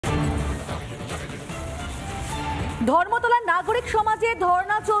ধর্মতলা নাগরিক সমাজে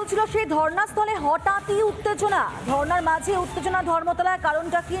ধর্ণা চলছিল, সেই ধর্ণাস্থলে হঠাৎই উত্তেজনা। ধর্ণার মাঝে উত্তেজনা ধর্মতলার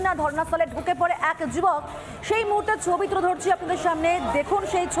কারণটা কি না, ধর্ণাস্থলে ঢুকে পড়ে এক যুবক। সেই মুহূর্তে ছবি তুলে ধরছি আপনাদের সামনে, দেখুন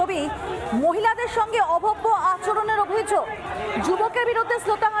সেই ছবি। মহিলাদের সঙ্গে অভব্য আচরণের অভিযোগ, যুবকের বিরুদ্ধে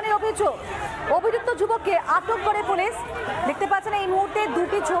শ্লীলতাহানির অভিযোগ। অভিযুক্ত যুবককে আটক করে পুলিশ। দেখতে পাচ্ছেন এই মুহূর্তে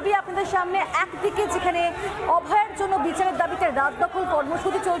দুটি ছবি আপনাদের সামনে। একদিকে যেখানে অভয়ের জন্য বিচারের দাবিতে রাত দখল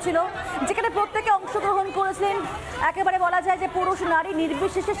কর্মসূচি চলছিল, যেখানে প্রত্যেকে অংশগ্রহণ করেছিলেন। একেবারে বলা যায় যে পুরুষ নারী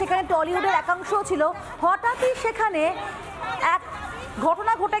নির্বিশেষে সেখানে টলিউডের একাংশ ছিল। হঠাৎই সেখানে এক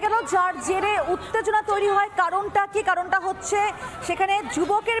ঘটনা ঘটে গেল, যার জেরে উত্তেজনা তৈরি হয়। কারণটা কি? কারণটা হচ্ছে সেখানে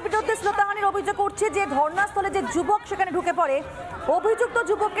যুবকের বিরুদ্ধে শ্লীলতাহানির অভিযোগ করছে যে ধর্ণাস্থলে যে যুবক সেখানে ঢুকে পড়ে। অভিযুক্ত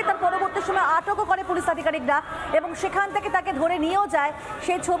যুবককে তার পরবর্তী সময় আটকও করে পুলিশ আধিকারিকরা এবং সেখান থেকে তাকে ধরে নিয়েও যায়।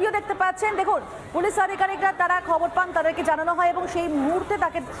 সেই ছবিও দেখতে পাচ্ছেন। দেখুন, পুলিশ আধিকারিকরা তারা খবর পান, তাদেরকে জানানো হয় এবং সেই মুহূর্তে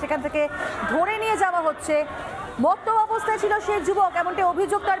তাকে সেখান থেকে ধরে নিয়ে যাওয়া হচ্ছে। মত্ত অবস্থায় ছিল সেই যুবক, এমনটি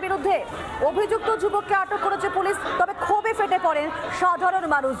অভিযোগ তার বিরুদ্ধে। অভিযুক্ত যুবককে আটক করেছে পুলিশ, তবে ক্ষোভে ফেটে পড়েন সাধারণ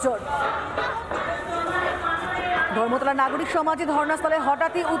মানুষজন। ধর্মতলা নাগরিক সমাজে ধর্ণাস্থলে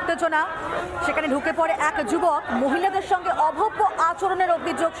হঠাৎই উত্তেজনা, সেখানে ঢুকে পড়ে এক যুবক। মহিলাদের সঙ্গে অভব্য আচরণের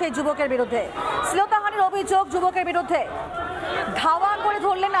অভিযোগ সেই যুবকের বিরুদ্ধে, শ্লীলতাহানির অভিযোগ যুবকের বিরুদ্ধে। ধাওয়া করে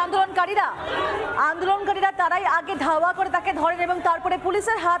ধরলেন আন্দোলনকারীরা তারাই আগে ধাওয়া করে তাকে ধরেন এবং তারপরে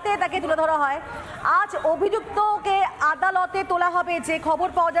পুলিশের হাতে তাকে তুলে ধরা হয়। আজ অভিযুক্তকে আদালতে তোলা হবে যে খবর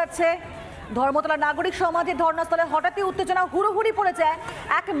পাওয়া যাচ্ছে। ধর্মতলা নাগরিক সমাজের ধর্ণাস্থলে হঠাৎই উত্তেজনা, হুড়োহুড়ি পড়েছে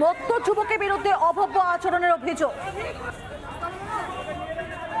এক মত্ত যুবকের বিরুদ্ধে অভব্য আচরণের অভিযোগ।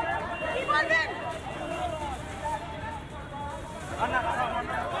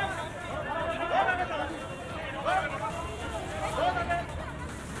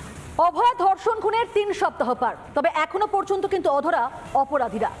 অভয়া ধর্ষণ খুনের 3 সপ্তাহ পার, তবে এখনো পর্যন্ত কিন্তু অধরা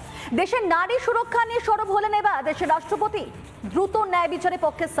অপরাধীরা। দেশের নারী সুরক্ষা নিয়ে সরব হলেন এবার দেশের রাষ্ট্রপতি। দ্রুত ন্যায় বিচারের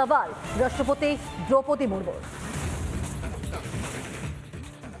পক্ষে সওয়াল রাষ্ট্রপতি দ্রৌপদী মুর্মুর।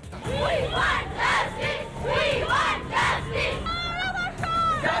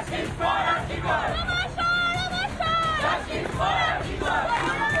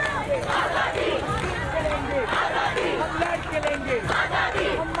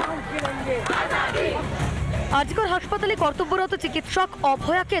 আজকের হাসপাতালে কর্তব্যরত চিকিৎসক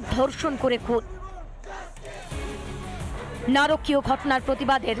অভয়াকে ধর্ষণ করে খুন। নারকীয় ঘটনার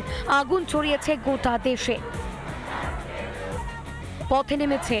প্রতিবাদের আগুন ছড়িয়েছে গোটা দেশে। পথে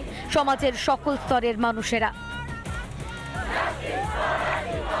নেমেছে সমাজের সকল স্তরের মানুষেরা।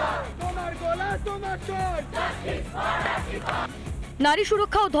 নারী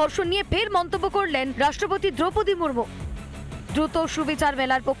সুরক্ষা ও ধর্ষণ নিয়ে ফের মন্তব্য করলেন রাষ্ট্রপতি দ্রৌপদী মুর্মু। দ্রুত সুবিচার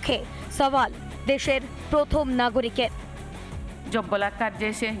মেলার পক্ষে সওয়াল देशेर प्रथम नागरिकेर। जो बलात्कार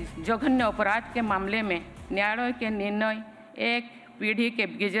जैसे जघन्य अपराध के मामले में न्यायालय के निर्णय एक पीढ़ी के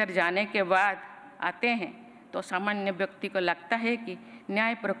गुजर जाने के बाद आते हैं तो सामान्य व्यक्ति को लगता है कि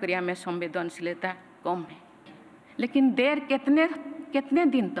न्याय प्रक्रिया में संवेदनशीलता कम है। लेकिन देर कितने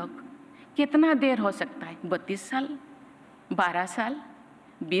दिन तक, कितना देर हो सकता है? 32 साल, 12 साल,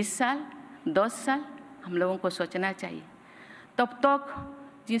 20 साल, 10 साल? हम लोगों को सोचना चाहिए। तब तक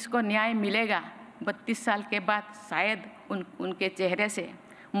जिसको न्याय मिलेगा 32 साल के बाद शायद उनके चेहरे से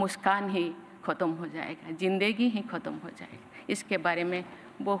मुस्कान ही ख़त्म हो जाएगा, जिंदगी ही ख़त्म हो जाएगा। इसके बारे में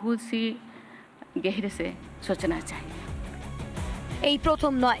बहुत सी गहरे से सोचना चाहिए। এই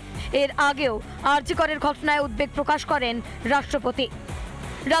প্রথম নয়, এর আগেও আরজিকরের ঘটনায় উদ্বেগ প্রকাশ করেন রাষ্ট্রপতি।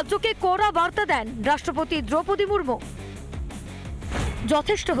 রাজ্যকে কড়া বার্তা দেন রাষ্ট্রপতি দ্রৌপদী মুর্মু।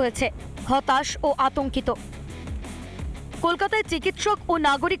 যথেষ্ট হয়েছে, হতাশ ও আতঙ্কিত। কলকাতায় চিকিৎসক ও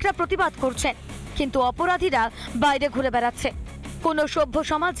নাগরিকরা প্রতিবাদ করছেন, কিন্তু অপরাধীরা বাইরে ঘুরে বেড়াচ্ছে। কোন সভ্য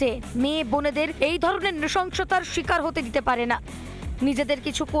সমাজে মেয়ে বোনেদের এই ধরনের নৃশংসতার শিকার হতে দিতে পারে না। নিজেদের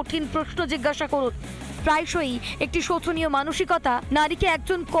কিছু কঠিন প্রশ্ন জিজ্ঞাসা করুন। প্রায়শই একটি শোচনীয় মানসিকতা নারীকে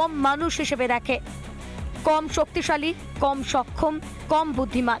একজন কম মানুষ হিসেবে দেখে, কম শক্তিশালী, কম সক্ষম, কম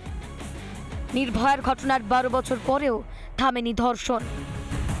বুদ্ধিমান। নির্ভয়ার ঘটনার 12 বছর পরেও থামেনি ধর্ষণ।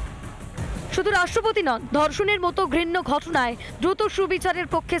 শুধু রাষ্ট্রপতি নন, ধর্ষণের মতো ঘৃণ্য ঘটনায় দ্রুত সুবিচারের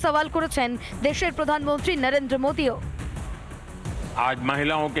পক্ষে সওয়াল করেছেন দেশের প্রধানমন্ত্রী নরেন্দ্র মোদিও। आज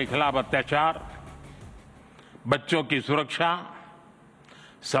महिलाओं के खिलाफ अत्याचार, बच्चों की सुरक्षा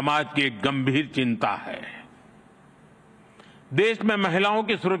समाज की एक गंभीर चिंता है। देश में महिलाओं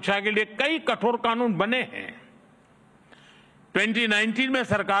की सुरक्षा के लिए कई कठोर कानून बने हैं। 2019 में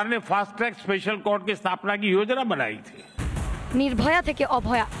सरकार ने फास्ट ट्रैक स्पेशल कोर्ट की स्थापना की योजना बनाई थी। निर्भया থেকে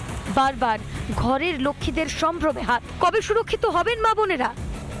অভয়া, বারবার ঘরের লক্ষ্মীদের সম্ভ্রমে হাত। কবে সুরক্ষিত হবেন মা বোনেরা?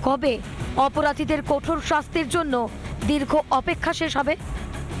 কবে অপরাধীদের কঠোর শাস্তির জন্য দীর্ঘ অপেক্ষা শেষ হবে?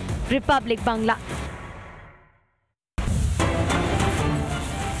 রিপাবলিক বাংলা।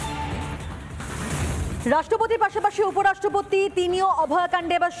 রাষ্ট্রপতির পাশাপাশি উপরাষ্ট্রপতি তিনিও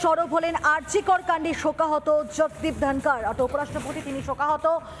অভয়াকাণ্ডে এবার সরব হলেন। আরজিকর কাণ্ডে শোকাহত জগদীপ ধনকর। অর্থাৎ উপরাষ্ট্রপতি তিনি শোকাহত,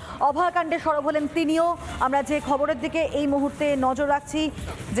 অভয়াকাণ্ডে সরব হলেন তিনিও। আমরা যে খবরের দিকে এই মুহূর্তে নজর রাখছি,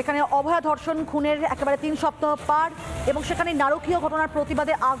 যেখানে অভয়া ধর্ষণ খুনের একেবারে 3 সপ্তাহ পার এবং সেখানে নারকীয় ঘটনার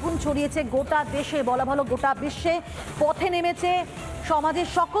প্রতিবাদে আগুন ছড়িয়েছে গোটা দেশে, বলা ভালো গোটা বিশ্বে। পথে নেমেছে সমাজের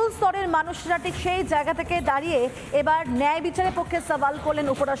সকল স্তরের মানুষরা। ঠিক সেই জায়গা থেকে দাঁড়িয়ে এবার ন্যায় বিচারের পক্ষে সওয়াল করলেন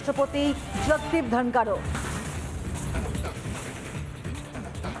উপরাষ্ট্রপতি Jagdeep ধনকরও।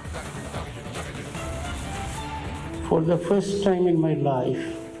 For the first time in my life,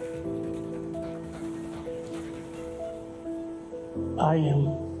 I am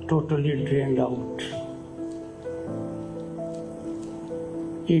totally drained out.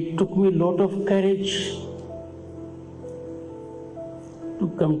 It took me a lot of courage to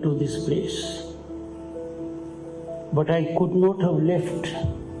come to this place, but I could not have left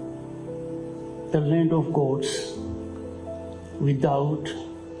the land of gods without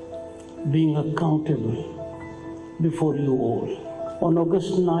being accountable before you all. On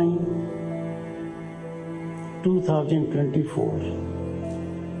August 9, 2024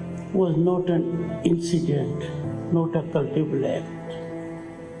 was not an incident, not a culpable act.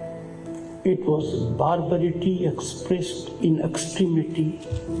 It was barbarity expressed in extremity,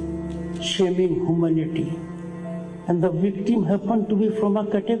 shaming humanity, and the victim happened to be from a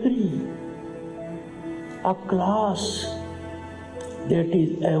category, a class that is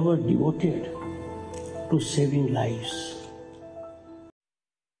ever devoted to saving lives.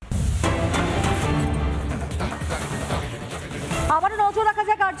 আবার নজর রাখা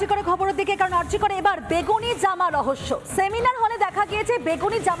যাক আরজিকরের খবরের দিকে, কারণ আরজিকরে এবার বেগুনি জামা রহস্য। সেমিনার হলে দেখা গিয়েছে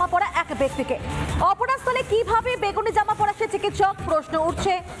বেগুনি জামা পরা এক ব্যক্তিকে। অপরাধস্থলে কিভাবে বেগুনি জামা পরা সে চিকিৎসক, প্রশ্ন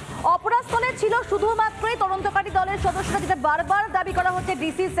উঠছে। অপরাধস্থলে ছিল শুধুমাত্রই তদন্তকারী দলের সদস্যরা, যেটা বারবার দাবি করা হচ্ছে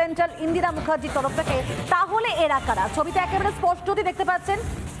ডিসি সেন্ট্রাল ইন্দিরা মুখার্জির তরফ থেকে। তাহলে এরা কারা? ছবিতে একেবারে স্পষ্টতই দেখতে পাচ্ছেন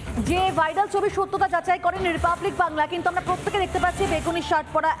যে ভাইরাল ছবির সত্যতা যাচাই করেন রিপাবলিক বাংলা, কিন্তু আমরা প্রত্যেকে দেখতে পাচ্ছি বেগুনি শার্ট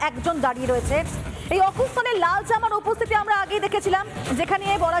পরা একজন দাঁড়িয়ে রয়েছে। এই অকুস্থলে লাল জামার উপস্থিতি আমরা আগেই দেখেছিলাম, যেখানে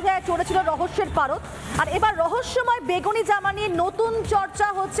বলা যায় চড়েছিল রহস্যের পারদ। আর এবার রহস্যময় বেগুনি জামা নিয়ে নতুন চর্চা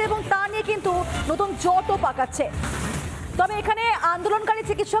হচ্ছে এবং তা নিয়ে কিন্তু নতুন জটও পাকাচ্ছে। তবে এখানে আন্দোলনকারী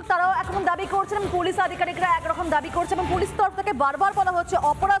চিকিৎসক তারাও এখন দাবি করছেন এবং পুলিশ আধিকারিকরা একরকম দাবি করছে এবং পুলিশ তরফ থেকে বারবার বলা হচ্ছে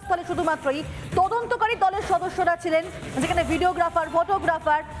অপরাধস্থলে শুধুমাত্রই তদন্তকারী দলের সদস্যরা ছিলেন, যেখানে ভিডিওগ্রাফার,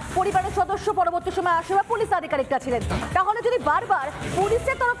 ফটোগ্রাফার, পরিবারের সদস্য পরবর্তী সময় আসে বা পুলিশ আধিকারিকরা ছিলেন। তাহলে যদি বারবার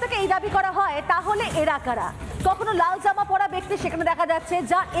পুলিশের তরফ থেকে এই দাবি করা হয়, তাহলে এরা কারা? কখনো লাল জামা পরা ব্যক্তি সেখানে দেখা যাচ্ছে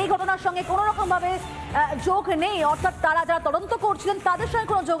যা এই ঘটনার সঙ্গে কোনো রকম ভাবে যোগ নেই, অর্থাৎ তারা যারা তদন্ত করছিলেন তাদের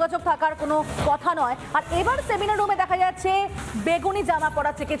সঙ্গে কোনো যোগাযোগ থাকার কোনো কথা নয়। আর এবার সেমিনার রুমে দেখা যাচ্ছে বেগুনি জামা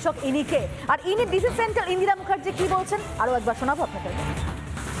পরা চিকিৎসক ইনিকে, আর ইনি ডিসি সেন্টার ইন্দিরা মুখার্জি কি বলছেন আরো একবার শোনাবো আপনাদের।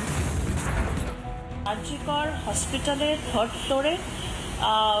 আরজিকর হসপিটালের 3rd ফ্লোরে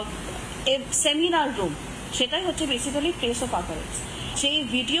সেমিনার রুম, সেটাই হচ্ছে বেসিক্যালি প্লেস অফ অকারেন্স। সেই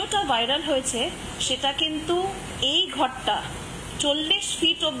ভিডিওটা ভাইরাল হয়েছে, সেটা কিন্তু এই ঘরটা 40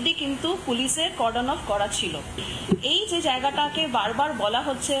 ফিট অবধি কিন্তু পুলিশের কর্ডন অফ করা ছিল। এই যে জায়গাটাকে বারবার বলা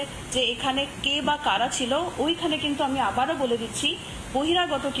হচ্ছে যে এখানে কে বা কারা ছিল, ওইখানে কিন্তু আমি আবারও বলে দিচ্ছি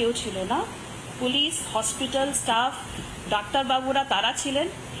বহিরাগত কেউ ছিল না। পুলিশ, হসপিটাল স্টাফ, ডাক্তারবাবুরা তারা ছিলেন।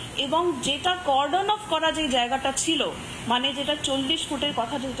 এবং যেটা কর্ডন অফ করা যে জায়গাটা ছিল, মানে যেটা 40 ফুটের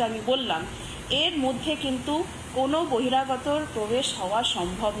কথা যেটা আমি বললাম, এর মধ্যে কিন্তু কোনো বহিরাগতর প্রবেশ হওয়া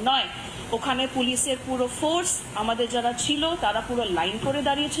সম্ভব নয়। ওখানে পুলিশের পুরো ফোর্স, আমাদের যারা ছিল তারা পুরো লাইন করে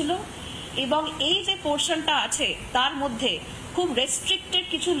দাঁড়িয়েছিল। এবং এই যে পোর্শনটা আছে তার মধ্যে খুব রেস্ট্রিক্টেড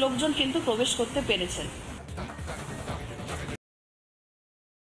কিছু লোকজন কিন্তু প্রবেশ করতে পেরেছেন।